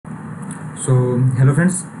So hello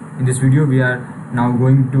friends, in this video we are now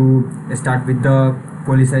going to start with the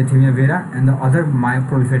Polycythemia Vera and the other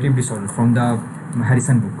myoproliferative disorder from the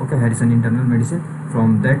Harrison book, okay, Harrison Internal Medicine.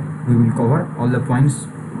 From that we will cover all the points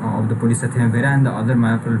of the Polycythemia Vera and the other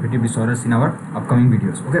myoproliferative disorders in our upcoming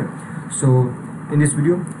videos, okay. So in this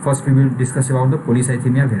video first we will discuss about the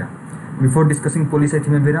Polycythemia Vera. Before discussing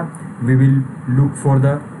Polycythemia Vera, we will look for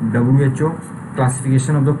the WHO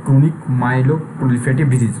classification of the chronic myeloproliferative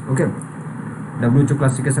disease, okay. WHO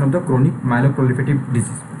classification of the chronic myeloproliferative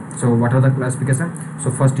disease. So what are the classification? So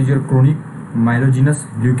first is your chronic myelogenous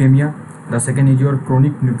leukemia, the second is your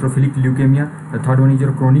chronic neutrophilic leukemia, the third one is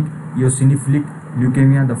your chronic eosinophilic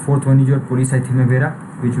leukemia, the fourth one is your Polycythemia Vera,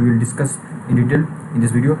 which we will discuss in detail in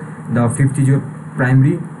this video. The fifth is your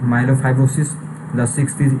primary myelofibrosis, the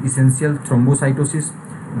sixth is essential thrombocytosis,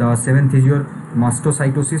 the seventh is your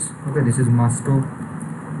mastocytosis, okay, this is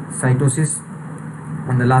mastocytosis,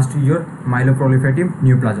 and the last is your myeloproliferative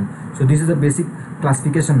neoplasm. So this is the basic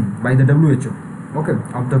classification by the WHO, okay,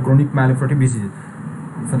 of the chronic myeloproliferative disease.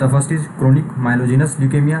 So the first is chronic myelogenous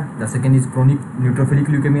leukemia, the second is chronic neutrophilic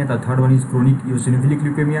leukemia, the third one is chronic eosinophilic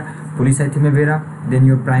leukemia, Polycythemia Vera, then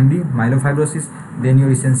your primary myelofibrosis, then your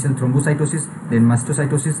essential thrombocytosis, then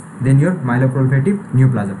mastocytosis, then your myeloproliferative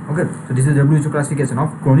neoplasm, okay. So this is WHO classification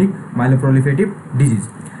of chronic myeloproliferative disease.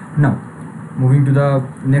 Now moving to the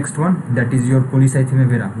next one, that is your Polycythemia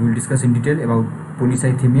Vera. We will discuss in detail about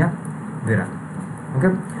Polycythemia Vera,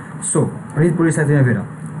 okay. So what is Polycythemia Vera?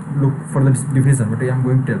 Look for the definition what I am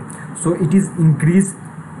going to tell. So it is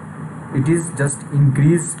just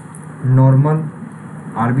increase normal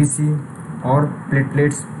RBC or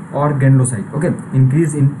platelets or granulocyte, okay.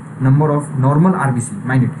 Increase in number of normal RBC,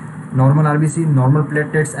 mind it, normal RBC, normal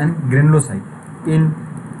platelets and granulocyte in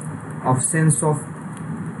absence of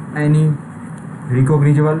any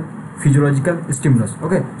recognizable physiological stimulus,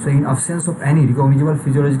 okay. So in absence of any recognizable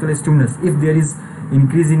physiological stimulus, if there is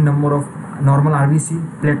increase in number of normal RBC,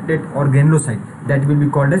 platelet or granulocyte, that will be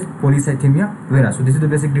called as Polycythemia Vera. So this is the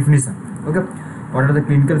basic definition, okay. What are the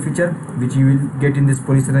clinical feature which you will get in this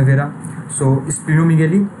Polycythemia Vera? So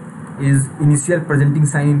splenomegaly is initial presenting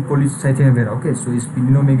sign in Polycythemia Vera, okay. So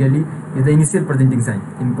splenomegaly is the initial presenting sign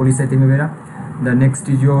in Polycythemia Vera. The next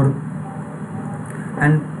is your,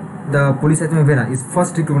 and the Polycythemia Vera is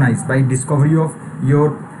first recognized by discovery of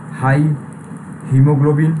your high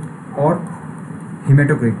hemoglobin or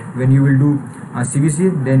hematocrit. When you will do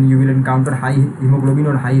CBC, then you will encounter high hemoglobin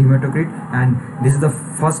or high hematocrit, and this is the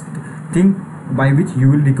first thing by which you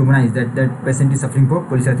will recognize that that patient is suffering for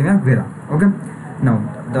Polycythemia Vera, okay. Now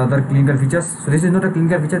the other clinical features. So this is not a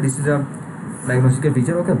clinical feature, this is a diagnostical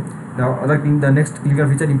feature, okay. The next clinical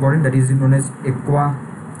feature important, that is known as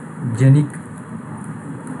aquagenic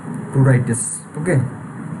pruritus, okay.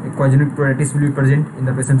 Aquagenic pruritus will be present in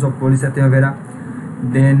the patients of Polycythemia Vera.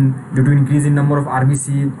 Then due to increase in number of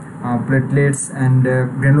RBC, platelets and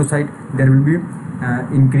granulocyte, there will be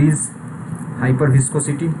increased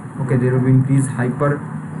hyperviscosity, okay. There will be increased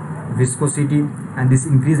hyperviscosity, and this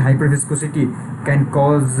increased hyperviscosity can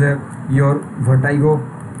cause your vertigo,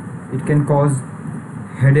 it can cause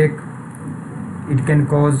headache, it can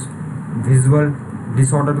cause visual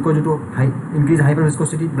disorder, because due to increased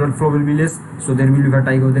hyperviscosity blood flow will be less, so there will be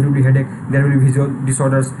vertigo, there will be headache, there will be visual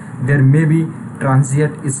disorders, there may be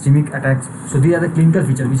transient ischemic attacks. So these are the clinical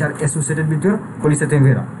features which are associated with your Polycythemia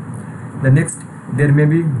Vera. The next, there may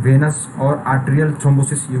be venous or arterial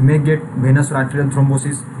thrombosis. You may get venous or arterial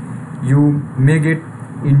thrombosis, you may get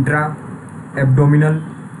intra-abdominal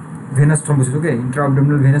venous thrombosis, okay.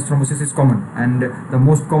 Intra-abdominal venous thrombosis is common, and the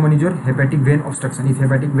most common is your hepatic vein obstruction. If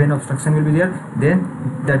hepatic vein obstruction will be there, then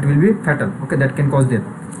that will be fatal, okay, that can cause death.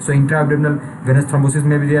 So intra-abdominal venous thrombosis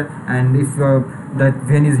may be there, and if that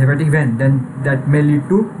vein is hepatic vein, then that may lead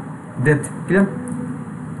to death, clear.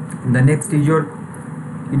 The next is your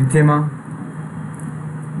erythema,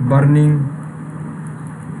 burning,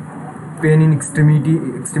 pain in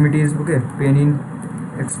extremities, okay, pain in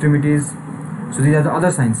extremities. So these are the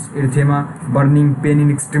other signs: erythema, burning, pain in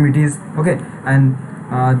extremities, okay. And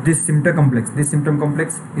this symptom complex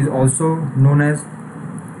is also known as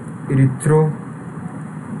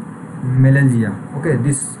erythromelalgia, okay.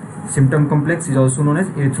 This symptom complex is also known as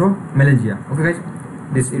erythromelalgia, okay guys.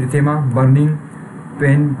 This erythema, burning,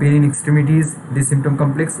 pain in extremities, this symptom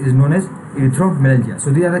complex is known as erythromelalgia.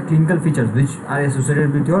 So these are the clinical features which are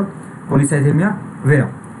associated with your Polycythemia Vera,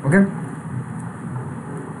 okay.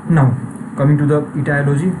 Now coming to the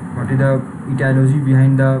etiology, what is the etiology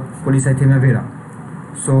behind the Polycythemia Vera?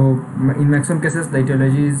 So in maximum cases the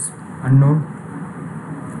etiology is unknown,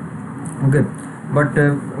 okay, but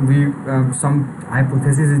some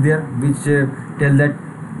hypothesis is there which tell that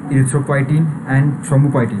erythropoietin and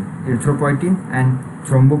thrombopoietin. Erythropoietin and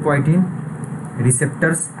thrombopoietin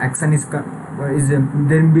receptors action is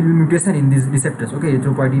there will be mutation in these receptors. Okay,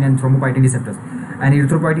 erythropoietin and thrombopoietin receptors, and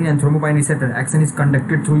erythropoietin and thrombopoietin receptor action is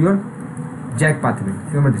conducted through your JAK pathway.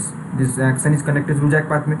 Remember this action is conducted through JAK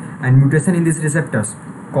pathway, and mutation in these receptors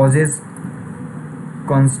causes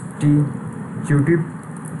constitutive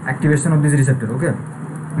activation of this receptor. Okay,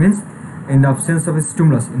 means in the absence of a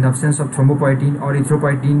stimulus, in the absence of thrombopoietin or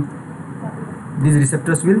erythropoietin, these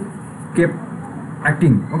receptors will keep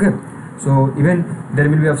acting. Okay, so even there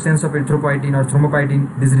will be absence of erythropoietin or thrombopoietin,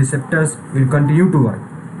 these receptors will continue to work.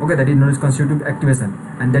 Okay, that is known as constitutive activation,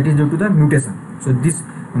 and that is due to the mutation. So this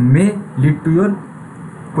may lead to your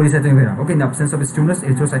polycythemia vera. Okay, in the absence of stimulus,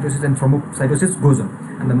 erythrocytosis and thrombocytosis goes on,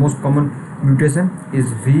 and the most common mutation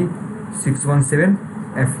is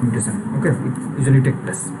V617F mutation. Okay, it usually takes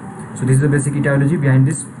place. So this is the basic etiology behind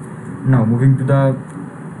this. Now moving to the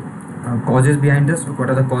causes behind this. What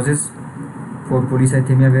are the causes for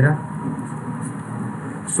polycythemia vera?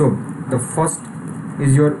 So the first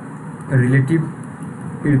is your relative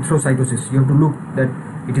erythrocytosis. You have to look that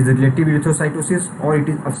it is a relative erythrocytosis or it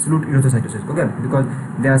is absolute erythrocytosis. Okay, because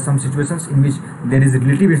there are some situations in which there is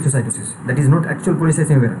relative erythrocytosis, that is not actual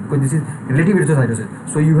polycythemia vera, because this is relative erythrocytosis.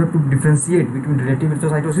 So you have to differentiate between relative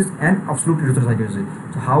erythrocytosis and absolute erythrocytosis.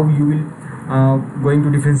 So how you will going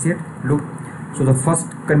to differentiate? Look, so the first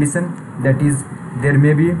condition, that is there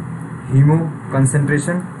may be hemo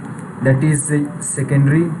concentration that is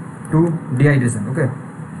secondary to dehydration. Okay,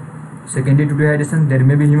 secondary to dehydration, there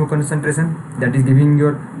may be hemo concentration that is giving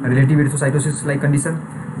your relative erythrocytosis like condition.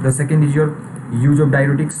 The second is your use of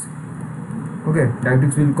diuretics. Okay,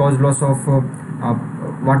 diuretics will cause loss of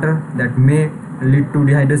water, that may lead to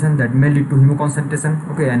dehydration, that may lead to hemo concentration.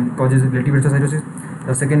 Okay, and causes relative erythrocytosis.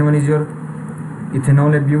 The second one is your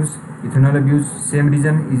ethanol abuse. Ethanol abuse, same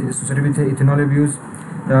reason is associated with ethanol abuse.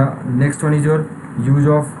 The next one is your use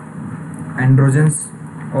of androgens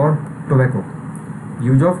or tobacco.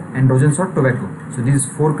 Use of androgens or tobacco. So these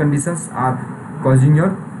four conditions are causing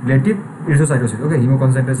your relative erythrocytosis. Okay, hemo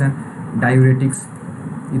concentration, diuretics,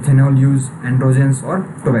 ethanol use, androgens or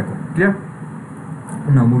tobacco. Clear?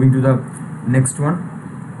 Now moving to the next one,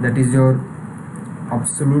 that is your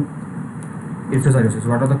absolute erythrocytosis.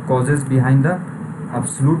 What are the causes behind the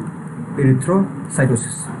absolute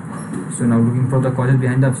erythrocytosis? So now looking for the causes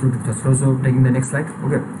behind the absolute erythrocytosis. So taking the next slide.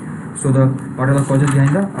 Okay, so what are the causes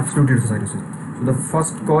behind the absolute erythrocytosis? So the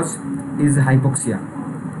first cause is hypoxia.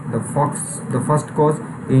 The first cause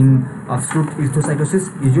in absolute erythrocytosis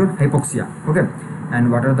is your hypoxia. Okay, and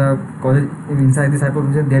what are the causes inside this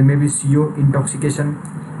hypoxia? There may be CO intoxication,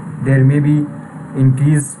 there may be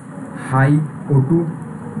increased high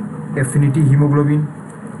O2 affinity hemoglobin,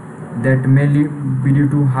 that may be due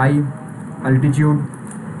to high altitude,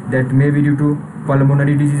 that may be due to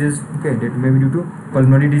pulmonary diseases. Okay, that may be due to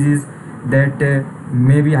pulmonary disease, that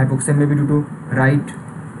may be hypoxia may be due to right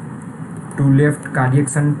to left cardiac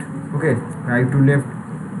shunt. Okay, right to left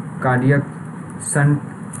cardiac shunt,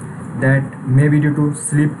 that may be due to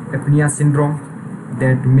sleep apnea syndrome,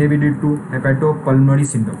 that may be due to hepatopulmonary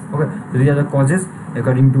syndrome. Okay, so these are the causes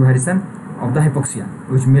according to Harrison of the hypoxia,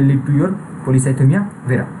 which may lead to your polycythemia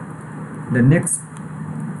vera. The next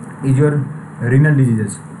is your renal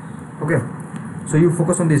diseases. Okay, so you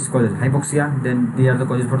focus on these causes: hypoxia, then they are the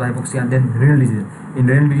causes for the hypoxia, then renal disease. In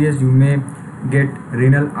renal disease, you may get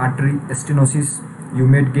renal artery stenosis, you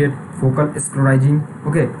may get focal sclerosis.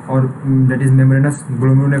 Okay, or that is membranous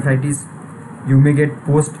glomerulonephritis. You may get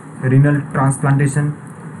post renal transplantation,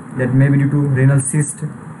 that may be due to renal cyst,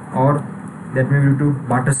 or that may be due to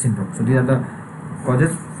Bartter syndrome. So these are the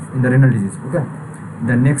causes in the renal disease. Okay,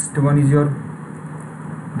 the next one is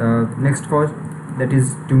the next cause, that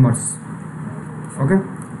is tumors. Okay,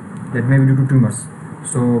 that may be due to tumors.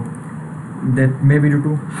 So that may be due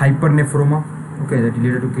to hypernephroma. Okay, that is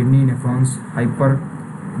related to kidney nephrons.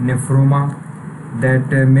 Hypernephroma,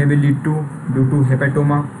 that may be lead to due to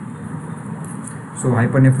hepatoma. So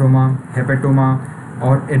hypernephroma, hepatoma,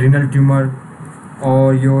 or adrenal tumor,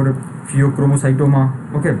 or your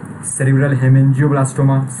pheochromocytoma. Okay, cerebral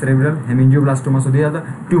hemangioblastoma. So they are the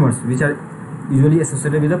tumors which are usually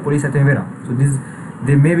associated with the polycythemia vera. So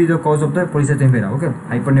they may be the cause of the polycythemia vera. Okay,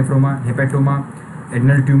 hypernephroma, hepatoma,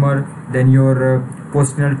 adrenal tumor, then your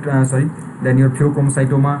then your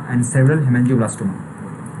pheochromocytoma and cerebral hemangioblastoma.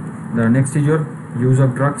 The next is your use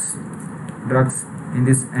of drugs in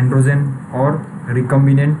this androgen or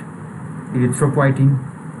recombinant erythropoietin.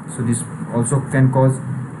 So this also can cause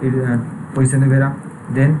polycythemia vera.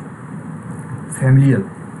 Then familial,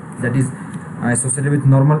 that is associated with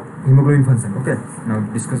normal hemoglobin function. Okay, now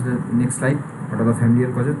discuss the next slide. What are the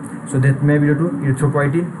familial causes? So that may be due to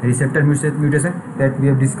erythropoietin receptor mutation that we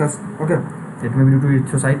have discussed. Okay, that may be due to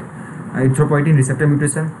erythropoietin receptor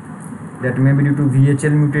mutation. That may be due to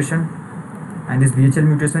VHL mutation, and this VHL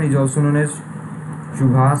mutation is also known as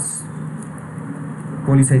Subhas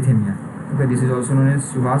polycythemia. Okay, this is also known as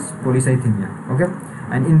Subhas polycythemia. Okay,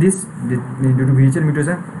 and in this, due to VHL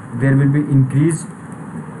mutation, there will be increased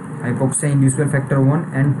hypoxia inducible factor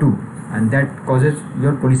 1 and 2, and that causes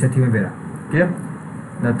your polycythemia vera. Clear?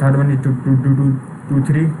 The third one is due to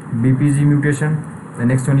 2,3 BPG mutation. The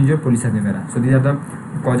next one is your polycythemia vera. So these are the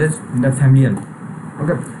causes in the familial.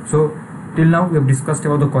 Okay, so till now we have discussed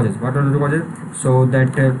about the causes. What are the causes? So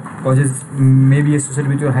that causes may be associated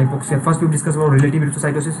with your hypoxia. First we have discussed about relative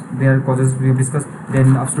erythrocytosis. Their causes we have discussed.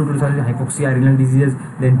 Then absolute erythrocytosis, hypoxia, renal diseases,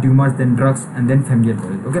 then tumors, then drugs, and then familial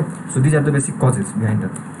causes. Okay, so these are the basic causes behind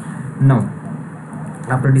that. Now,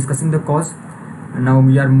 after discussing the cause, now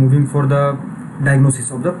we are moving for the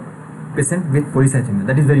diagnosis of the patient with polycythemia.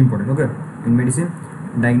 That is very important. Okay, in medicine,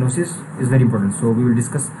 diagnosis is very important. So we will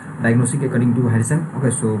discuss diagnostic according to Harrison. Okay,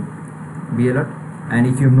 so be alert, and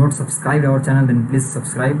if you have not subscribed our channel, then please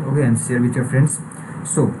subscribe. Okay, and share with your friends.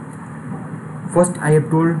 So first I have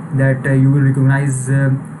told that you will recognize,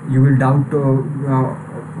 you will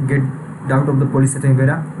get doubt of the polycythemia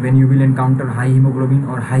vera when you will encounter high hemoglobin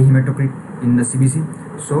or high hematocrit in the CBC.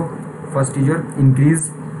 So first is your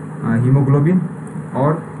increase hemoglobin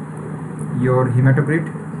or your hematocrit.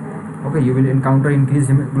 Okay, you will encounter increased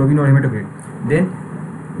hemoglobin or hematocrit. Then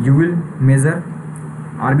you will measure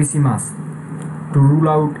RBC mass to rule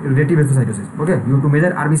out relative erythrocytosis. Okay, you have to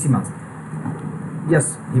measure RBC mass.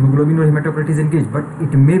 Yes, hemoglobin or hematocrit is increased, but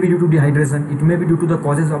it may be due to dehydration, it may be due to the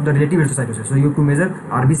causes of the relative erythrocytosis. So you have to measure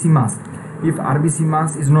RBC mass. If RBC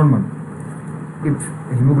mass is normal, if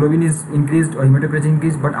hemoglobin is increased or hematocrit is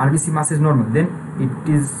increased but RBC mass is normal, then it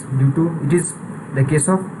is the case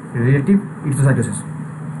of relative erythrocytosis.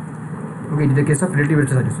 Okay, it is the case of relative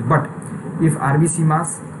erythrocytosis. But if RBC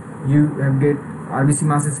mass RBC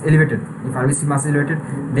mass is elevated, if RBC mass is elevated,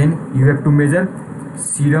 then you have to measure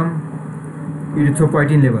serum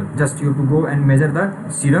erythropoietin level. Just you have to go and measure the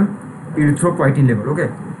serum erythropoietin level. Okay,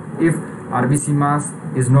 if RBC mass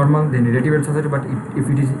is normal, then relative erythrocytosis, but if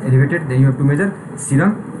it is elevated, then you have to measure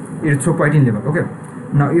serum erythropoietin level. Okay,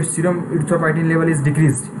 now if serum erythropoietin level is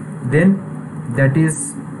decreased, then that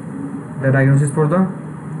is the diagnosis for the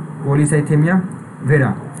polycythemia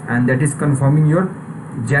vera, and that is confirming your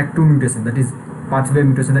JAK2 mutation, that is pathway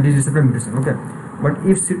mutation, that is receptor mutation. Okay, but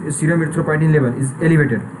if serum erythropoietin level is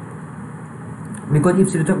elevated, because if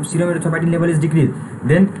serum erythropoietin level is decreased,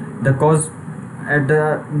 then the cause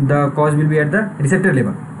will be at the receptor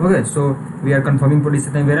level. Okay, so we are confirming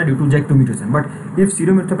polycythemia vera due to JAK2 mutation. But if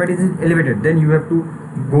serum erythropoietin is elevated, then you have to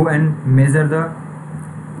go and measure the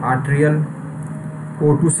arterial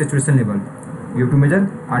O2 saturation level. You have to measure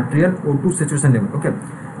arterial O2 saturation level. Okay,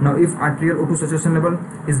 now if arterial O2 saturation level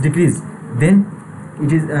is decreased, then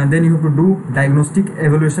then you have to do diagnostic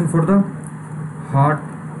evaluation for the heart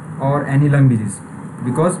or any lung disease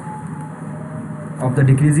because of the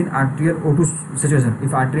decrease in arterial O2 saturation.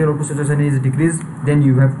 If arterial O2 saturation is decreased, then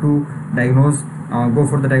you have to go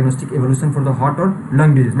for the diagnostic evaluation for the heart or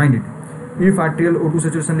lung disease. Mind it. If arterial O2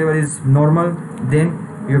 saturation level is normal, then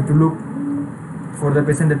you have to look for the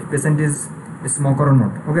patient, that patient is a smoker or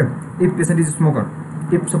not. Okay, if patient is a smoker,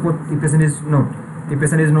 if patient is not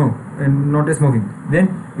a smoking, then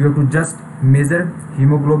you have to just measure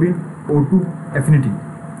hemoglobin O2 affinity.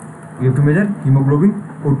 You have to measure hemoglobin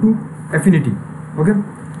O2 affinity. Okay,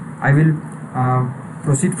 I will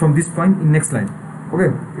proceed from this point in next slide.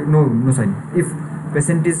 Okay, no slide. If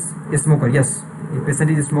patient is a smoker, yes, if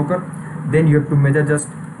patient is a smoker, then you have to measure just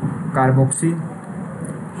carboxy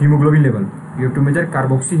hemoglobin level. You have to measure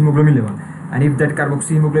carboxy hemoglobin level, and if that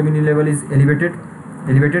carboxy hemoglobin level is elevated,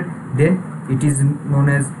 then it is known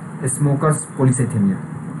as a smoker's polycythemia.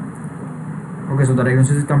 Okay, so the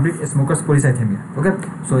diagnosis is complete, a smoker's polycythemia. Okay,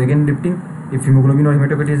 so again repeating, if hemoglobin or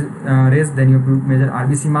hematocrit is raised, then you have to measure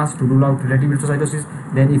RBC mass to rule out relative erythrocytosis.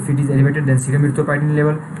 Then if it is elevated, then serum erythropoietin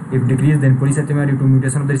level. If decreased, then polycythemia due to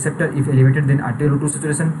mutation of the receptor. If elevated, then arterial O2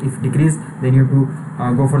 saturation. If decreased, then you have to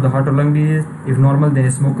go for the heart or lung disease. If normal, then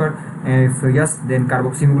a smoker. If yes, then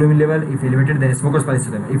carboxy hemoglobin level. If elevated, then a smoker's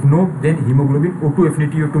polycythemia. If no, then hemoglobin O2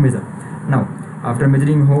 affinity you have to measure. Now, after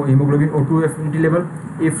measuring hemoglobin O2 affinity level,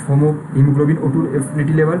 if hemoglobin O2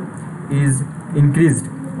 affinity level is increased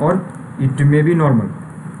or it may be normal.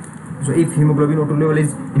 So if hemoglobin O2 level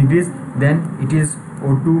is increased, then it is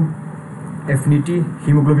O2 affinity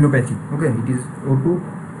hemoglobinopathy. Okay, it is O2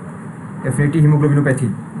 affinity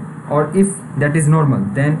hemoglobinopathy. Or if that is normal,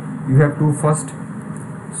 then you have to first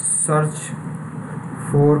search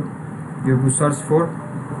for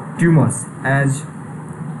tumors as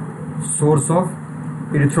source of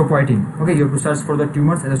erythropoietin. Okay, you have to search for the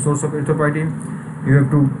tumors as a source of erythropoietin. You have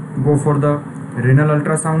to go for the renal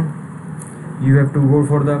ultrasound. You have to go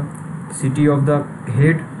for the CT of the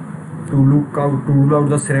head to rule out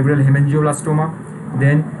the cerebral hemangioblastoma.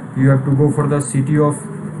 Then you have to go for the CT of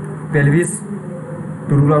pelvis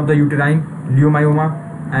to rule out the uterine leiomyoma,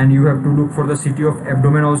 and you have to look for the CT of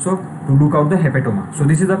abdomen also to look out the hepatoma. So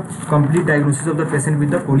this is the complete diagnosis of the patient with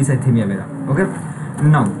the polycythemia vera. Okay,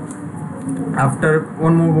 now after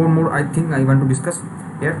one more I think I want to discuss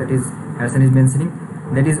here, that is Harrison is mentioning,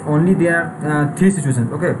 that is only there are three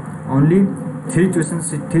situations. Okay, only three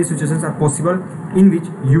situations are possible in which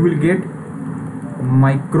you will get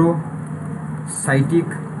microcytic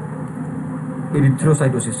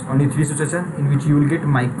erythrocytosis. Only three situations in which you will get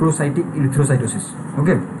microcytic erythrocytosis.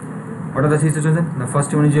 Okay, what are the three situations? The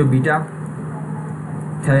first one is your beta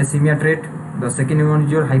thalassemia trait, the second one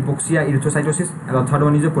is your hypoxia erythrocytosis, and the third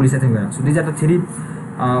one is your polycythemia vera. So these are the three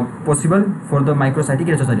possible for the microcytic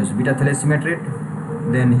erythrocytosis: beta thalassemia trait,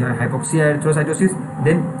 then here hypoxia erythrocytosis,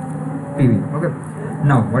 then PV. Okay,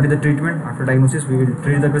 now what is the treatment? After diagnosis we will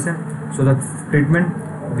treat the patient. So the treatment,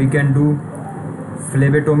 we can do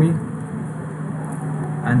phlebotomy,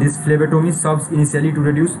 and this phlebotomy serves initially to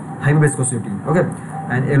reduce hypoviscosity. Okay,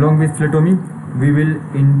 and along with phlebotomy we will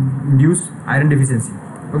induce iron deficiency.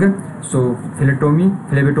 Okay, so phlebotomy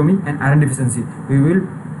and iron deficiency, we will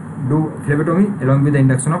do phlebotomy along with the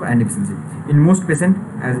induction of iron deficiency. In most patients,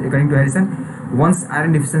 as according to Harrison, once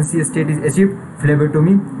iron deficiency state is achieved,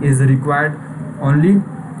 phlebotomy is required only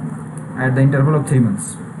at the interval of 3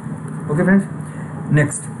 months. Okay friends,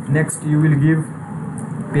 next you will give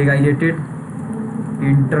pegylated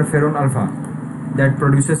interferon alpha that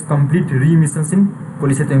produces complete remissions in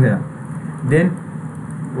polycythemia vera. Then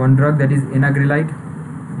one drug, that is enagrelide,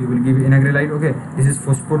 you will give enagrelide. Okay, this is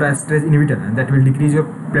phosphodiesterase inhibitor, and that will decrease your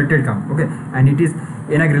platelet count. Okay, and it is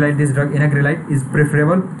enagrelide, this drug enagrelide is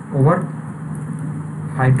preferable over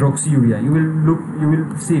hydroxyurea. You will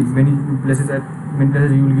see many places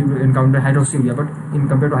you will encounter hydroxyurea, but in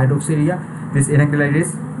compared to hydroxyurea, this enagrelide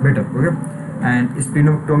is better. Okay, and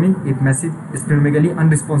splenectomy, if massive splenomegaly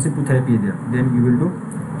unresponsive to therapy is there, then you will do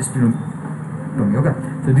splenectomy. Okay,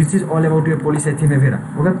 so this is all about your polycythemia vera.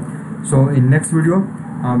 Okay, so in next video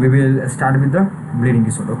we will start with the bleeding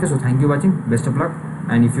disorder. Okay, so thank you for watching, best of luck,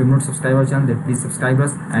 and if you have not subscribed our channel, then please subscribe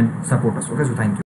us and support us. Okay, so thank you.